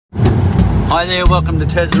Hi there, welcome to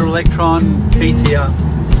Tesla Electron. Keith here.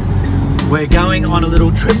 We're going on a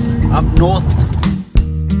little trip up north.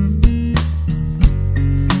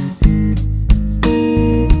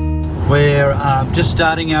 We're just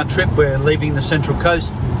starting our trip. We're leaving the Central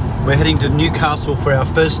Coast. We're heading to Newcastle for our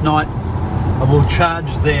first night. We'll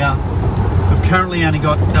charge there. We've currently only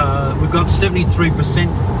got, we've got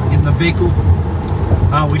 73% in the vehicle.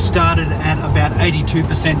 We started at about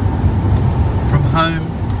 82% from home.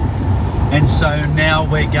 And so now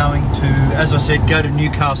we're going to, as I said, go to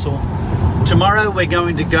Newcastle. Tomorrow we're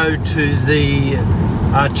going to go to the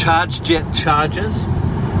ChargeJet chargers.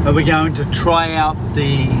 We're going to try out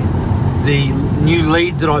the new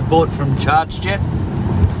lead that I bought from ChargeJet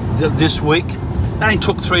this week. It only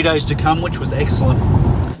took 3 days to come, which was excellent.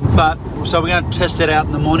 But so we're going to test that out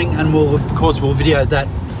in the morning, and we'll video that.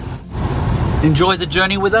 Enjoy the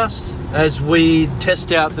journey with us as we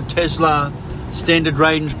test out the Tesla Standard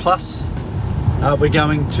Range Plus. We're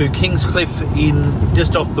going to Kingscliff in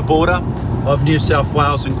just off the border of New South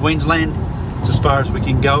Wales and Queensland. It's as far as we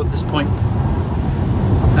can go at this point.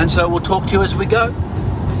 And so we'll talk to you as we go.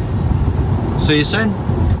 See you soon.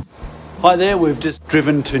 Hi there, we've just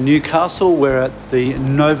driven to Newcastle. We're at the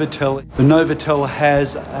Novotel. The Novotel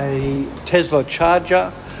has a Tesla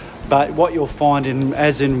charger, but what you'll find,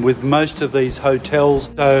 as in with most of these hotels,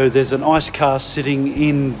 so there's an ICE car sitting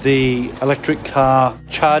in the electric car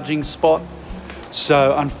charging spot.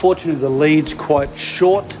 So unfortunately the lead's quite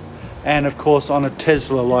short, and of course on a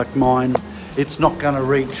Tesla like mine, it's not going to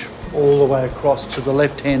reach all the way across to the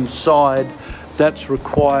left-hand side that's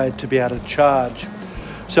required to be able to charge.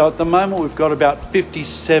 So at the moment we've got about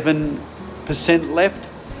 57% left.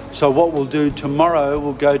 So what we'll do tomorrow,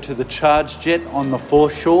 we'll go to the ChargeJet on the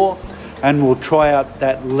Foreshore and we'll try out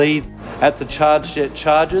that lead at the ChargeJet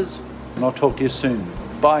chargers, and I'll talk to you soon.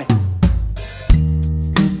 Bye.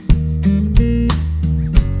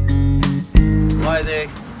 Hi there,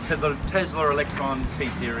 Tesla Electron,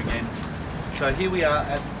 Keith here again. So here we are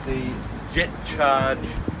at the JetCharge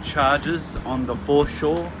chargers on the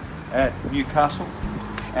Foreshore at Newcastle.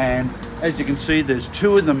 And as you can see, there's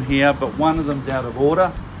two of them here, but one of them's out of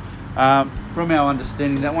order. From our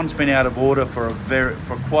understanding, that one's been out of order for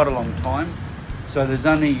quite a long time. So there's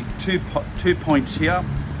only two points here,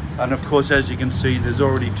 and of course, as you can see, there's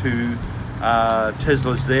already two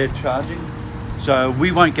Teslas there charging. So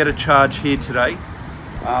we won't get a charge here today.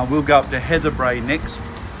 We'll go up to HeatherBrae next,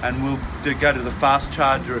 and we'll go to the fast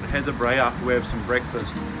charger at HeatherBrae after we have some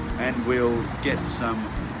breakfast, and we'll get some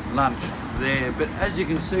lunch there. But as you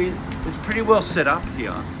can see, it's pretty well set up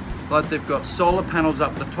here. Like, they've got solar panels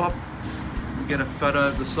up the top. We get a photo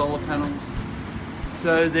of the solar panels.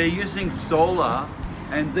 So they're using solar,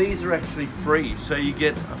 and these are actually free. So you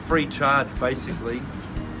get a free charge basically.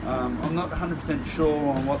 I'm not 100% sure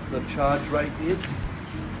on what the charge rate is.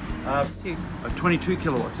 22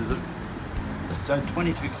 kilowatts is it? So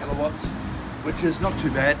 22 kilowatts, which is not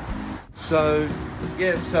too bad. So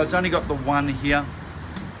yeah, so it's only got the one here.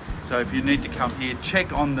 So if you need to come here,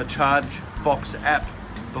 check on the ChargeFox app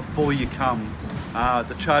before you come.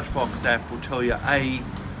 The ChargeFox app will tell you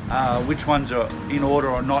which ones are in order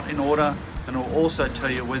or not in order, and it will also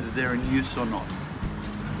tell you whether they're in use or not.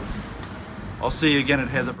 I'll see you again at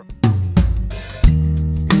HeatherBrae.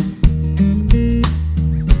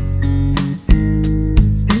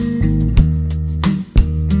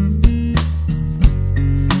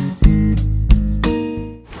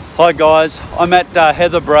 Hi guys, I'm at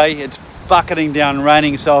HeatherBrae. It's bucketing down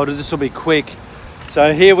raining, so this will be quick.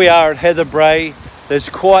 So here we are at HeatherBrae. There's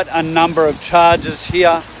quite a number of chargers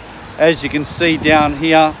here. As you can see down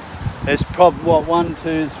here, there's probably, what, 1,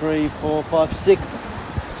 2, 3, 4, 5,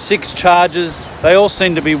 6 chargers. They all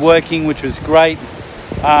seem to be working, which is great.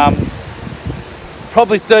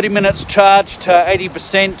 Probably 30 minutes charge to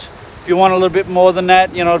 80%. If you want a little bit more than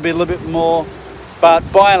that, you know, it'll be a little bit more.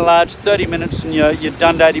 But by and large, 30 minutes and you're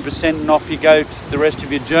done to 80%, and off you go to the rest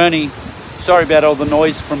of your journey. Sorry about all the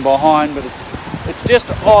noise from behind, but it's just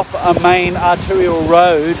off a main arterial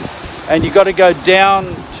road, and you've got to go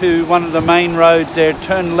down to one of the main roads there,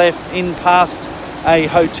 turn left in past a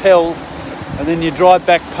hotel, and then you drive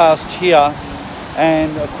back past here,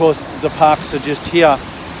 and of course the parks are just here.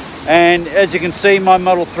 And as you can see, my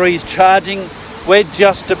Model 3 is charging. We're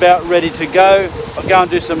just about ready to go. I'll go and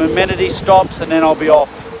do some amenity stops, and then I'll be off.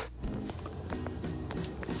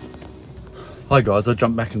 Hi guys, I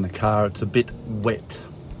jumped back in the car. It's a bit wet.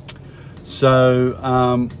 So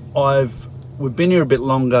we've been here a bit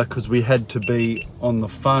longer because we had to be on the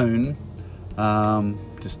phone,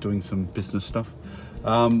 just doing some business stuff.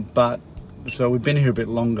 So we've been here a bit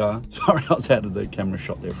longer. Sorry, I was out of the camera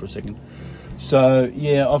shot there for a second. So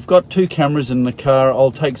yeah, I've got 2 cameras in the car.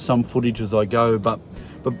 I'll take some footage as I go, but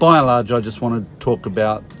by and large, I just want to talk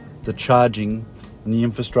about the charging and the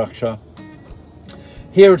infrastructure.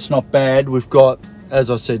 Here it's not bad. We've got,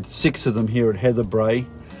 as I said, 6 of them here at HeatherBrae.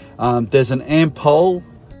 There's an amp pole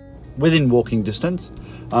within walking distance,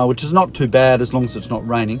 which is not too bad as long as it's not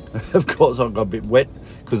raining. Of course, I got a bit wet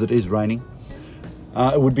because it is raining.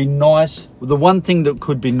 It would be nice. The one thing that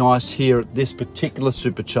could be nice here at this particular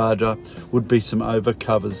supercharger would be some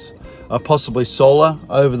overcovers. Possibly solar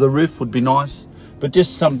over the roof would be nice, but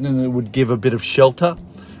just something that would give a bit of shelter.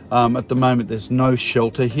 At the moment, there's no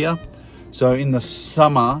shelter here. So in the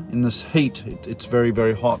summer, in this heat, it's very,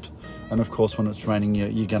 very hot. And of course, when it's raining,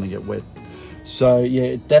 you're going to get wet. So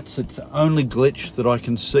yeah, that's its only glitch that I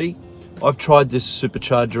can see. I've tried this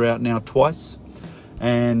supercharger out now twice,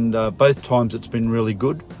 and both times it's been really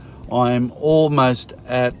good. I'm almost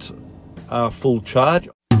at full charge.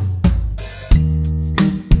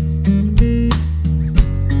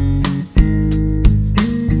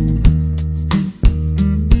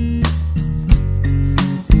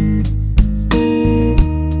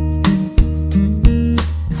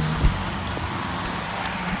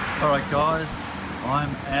 Alright guys,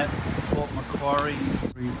 I'm at Port Macquarie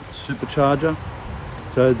supercharger.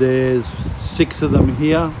 So there's 6 of them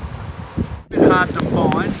here. A bit hard to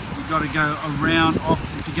find. You've got to go around off.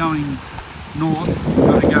 If you're going north, you've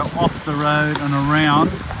got to go off the road and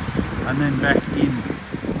around and then back in.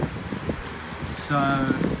 So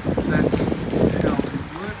that's how it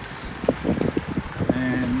works.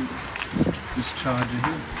 And this charger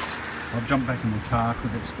here. I'll jump back in the car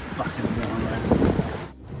because it's bucketing going around.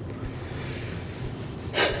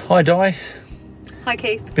 Hi Di. Hi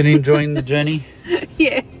Keith. Been enjoying the journey?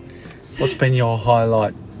 Yeah. What's been your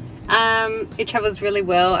highlight? It travels really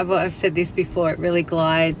well. I've said this before, it really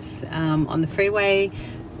glides on the freeway.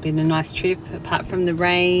 It's been a nice trip apart from the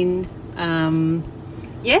rain.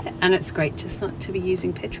 Yeah, and it's great just not to be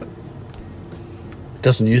using petrol. It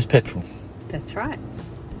doesn't use petrol. That's right.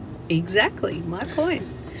 Exactly, my point.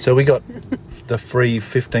 So we got the free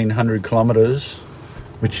 1,500 kilometres,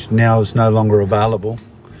 which now is no longer available,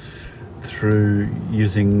 through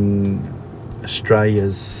using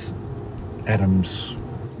Australia's Adams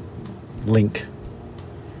link.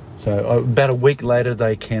 So about a week later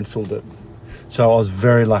they cancelled it. So I was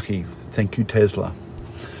very lucky. Thank you, Tesla.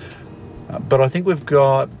 But I think we've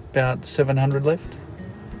got about 700 left.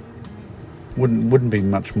 Wouldn't be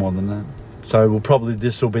much more than that. So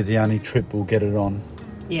this will be the only trip we'll get it on.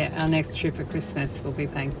 Yeah, our next trip at Christmas we'll be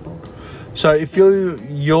paying for. So if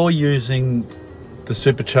you're using the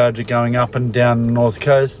supercharger going up and down the North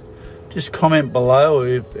Coast, just comment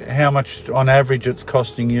below how much on average it's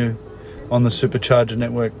costing you on the supercharger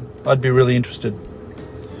network. I'd be really interested.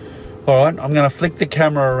 Alright, I'm going to flick the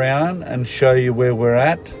camera around and show you where we're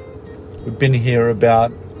at. We've been here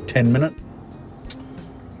about 10 minutes.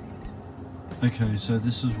 Okay, so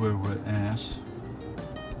this is where we're at.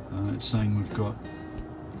 It's saying we've got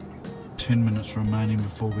 10 minutes remaining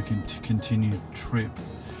before we can continue the trip.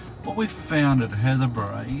 What we found at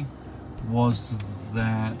HeatherBrae was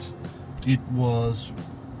that it was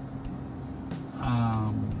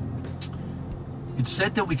it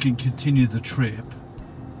said that we can continue the trip,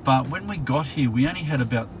 but when we got here we only had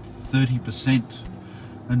about 30%,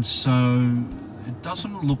 and so it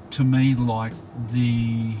doesn't look to me like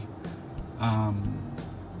the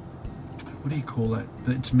what do you call that,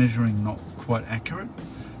 it's measuring not quite accurate.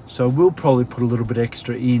 So we'll probably put a little bit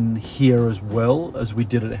extra in here as well as we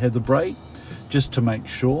did at HeatherBrae, just to make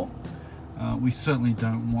sure. We certainly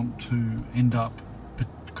don't want to end up,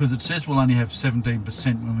 because it says we'll only have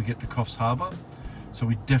 17% when we get to Coffs Harbour, so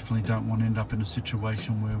we definitely don't want to end up in a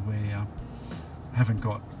situation where we haven't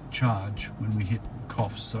got charge when we hit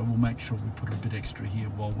Coffs. So we'll make sure we put a bit extra here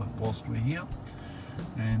whilst we're here.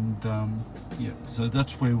 And yeah, so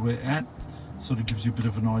that's where we're at. Sort of gives you a bit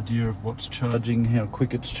of an idea of what's charging, how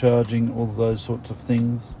quick it's charging, all those sorts of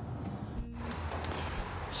things.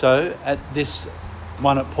 So at this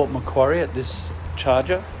one at Port Macquarie, at this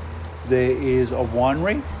charger, there is a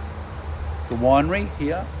winery. It's a winery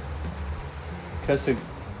here.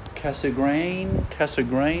 Cassegrain,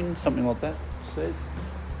 something like that said.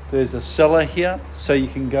 There's a cellar here, so you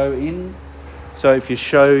can go in. So if you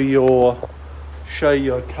show your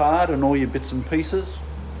card and all your bits and pieces,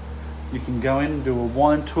 you can go in and do a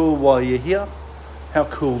wine tour while you're here. How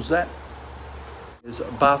cool is that? There's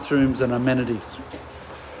bathrooms and amenities.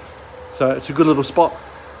 So it's a good little spot.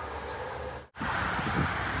 Okay.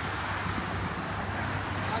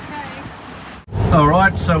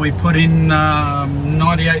 Alright, so we put in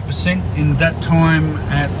 98% in that time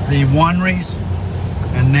at the wineries.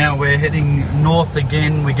 And now we're heading north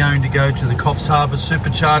again. We're going to go to the Coffs Harbour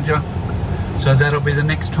SuperCharger. So that'll be the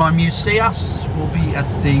next time you see us. We'll be at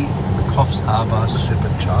the Coffs Harbour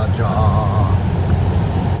SuperCharger.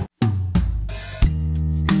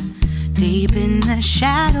 Deep in the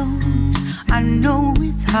shadows, I know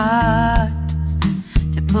it's hard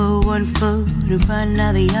to put one foot in front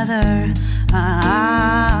of the other.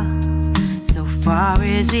 So far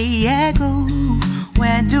as the echo,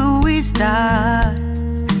 where do we start?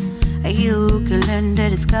 You can learn to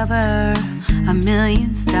discover a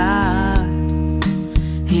million stars.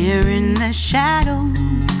 Here in the shadows,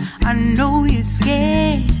 I know you're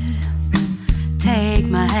scared. Take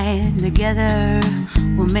my hand together,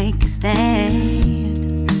 we'll make a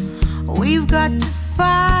stand. We've got to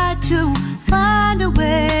fight to find a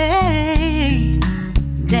way.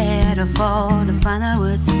 Dare to fall to find out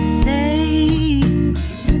what to say.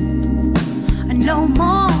 No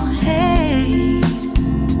more hate.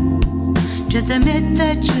 Just admit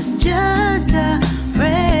that you're just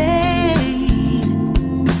afraid.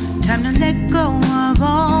 Time to let go of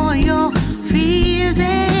all your fears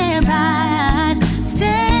and pride.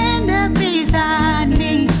 Stand up beside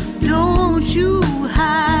me, don't you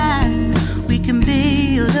hide. We can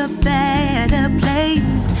build a better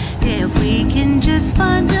place. If we can just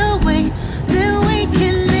find a way, then we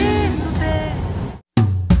can live better.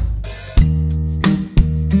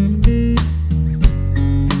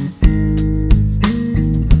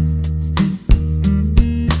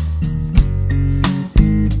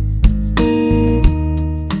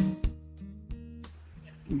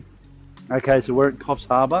 Okay, so we're at Coffs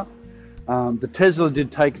Harbour. The Tesla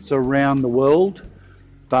did take us around the world,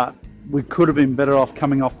 but we could have been better off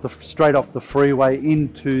coming off straight off the freeway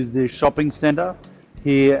into the shopping centre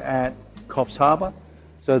here at Coffs Harbour.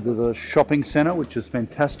 So there's a shopping centre which is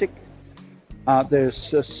fantastic. There's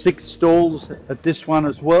 6 stalls at this one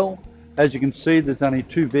as well. As you can see, there's only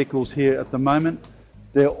 2 vehicles here at the moment.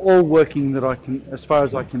 They're all working as far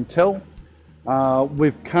as I can tell.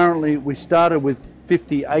 We started with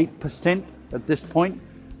 58% at this point.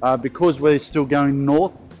 Because we're still going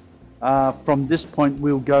north, from this point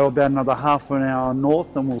we'll go about another half an hour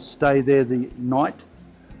north and we'll stay there the night.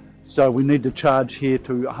 So we need to charge here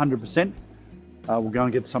to 100%. We'll go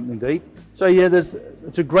and get something to eat. So yeah,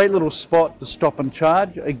 it's a great little spot to stop and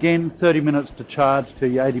charge. Again, 30 minutes to charge to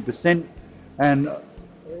your 80%. And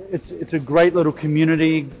it's a great little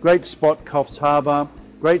community, great spot, Coffs Harbour,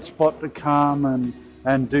 great spot to come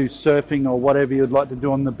and do surfing or whatever you'd like to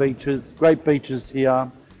do on the beaches. Great beaches here.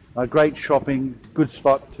 Great shopping, good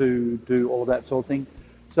spot to do all that sort of thing.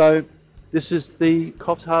 So this is the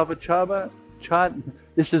Coffs Harbour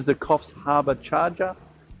This is the Coffs Harbour Charger,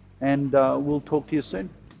 and we'll talk to you soon.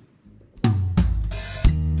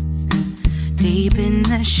 Deep in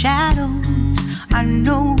the shadows, I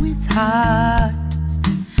know it's hard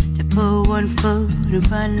to put one foot in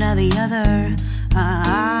front of the other.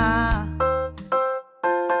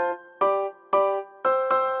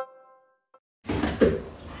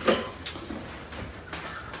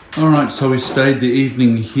 Alright, so we stayed the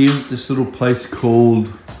evening here at this little place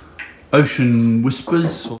called Ocean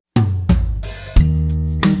Whispers.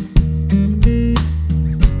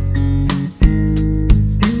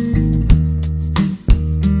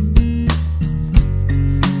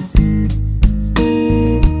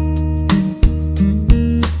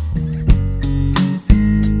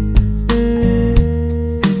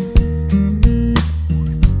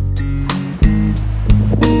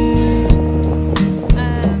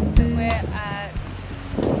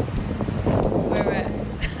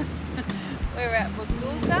 We're at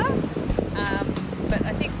Wooloolga, but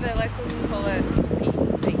I think the locals call it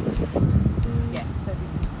Beach. Yeah, so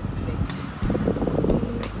this is Beach.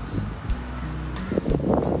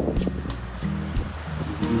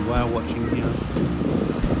 Whale watching here.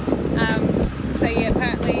 So yeah,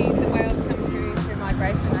 apparently the whales come through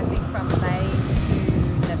migration, I think from May to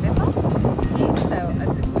November. Yeah, so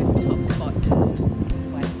it's a good top spot for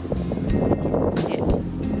whales. Yeah.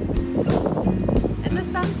 And the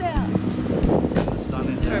sun's out. The sun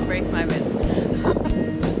is For a brief moment.